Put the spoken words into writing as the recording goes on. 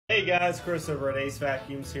Hey guys, Chris over at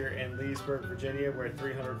Acevacuums here in Leesburg, Virginia. We're at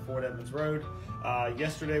 300 Fort Edmonds Road.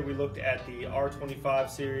 Yesterday we looked at the R25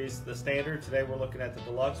 series, the standard. Today we're looking at the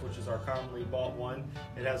Deluxe, which is our commonly bought one.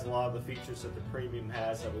 It has a lot of the features that the premium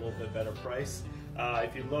has at a little bit better price.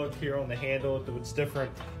 If you look here on the handle, what's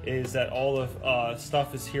different is that all the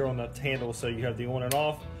stuff is here on the handle. So you have the on and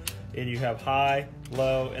off, and you have high,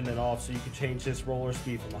 low, and then off. So you can change this roller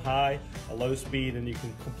speed from a high, a low speed, and you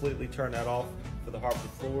can completely turn that off for the hardwood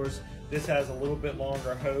floors. This has a little bit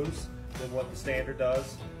longer hose than what the standard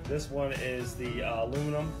does. This one is the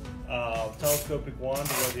aluminum telescopic wand,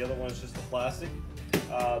 where the other one is just the plastic.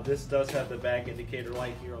 This does have the bag indicator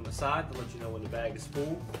light here on the side to let you know when the bag is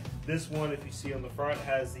full. This one, if you see on the front,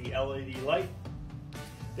 has the LED light.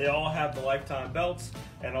 They all have the lifetime belts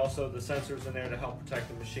and also the sensors in there to help protect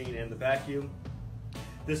the machine and the vacuum.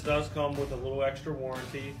 This does come with a little extra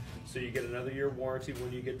warranty, so you get another year warranty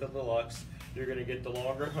when you get the Deluxe. You're going to get the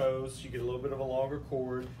longer hose, you get a little bit of a longer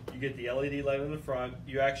cord, you get the LED light in the front,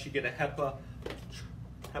 you actually get a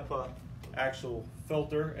HEPA actual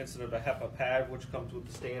filter instead of a HEPA pad, which comes with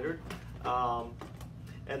the standard.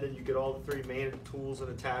 And then you get all the three main tools and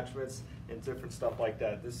attachments and different stuff like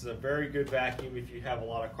that. This is a very good vacuum if you have a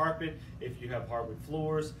lot of carpet, if you have hardwood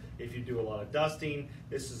floors, if you do a lot of dusting.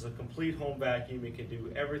 This is a complete home vacuum. It can do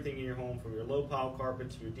everything in your home, from your low pile carpet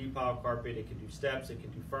to your deep pile carpet. It can do steps, it can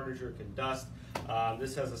do furniture, it can dust.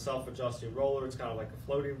 This has a self-adjusting roller. It's kind of like a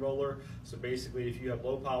floating roller. So basically, if you have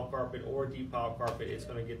low pile carpet or deep pile carpet, it's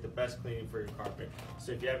going to get the best cleaning for your carpet.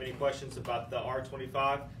 So if you have any questions about the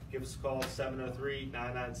R25, give us a call at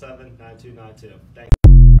 703-997-9292. Thanks.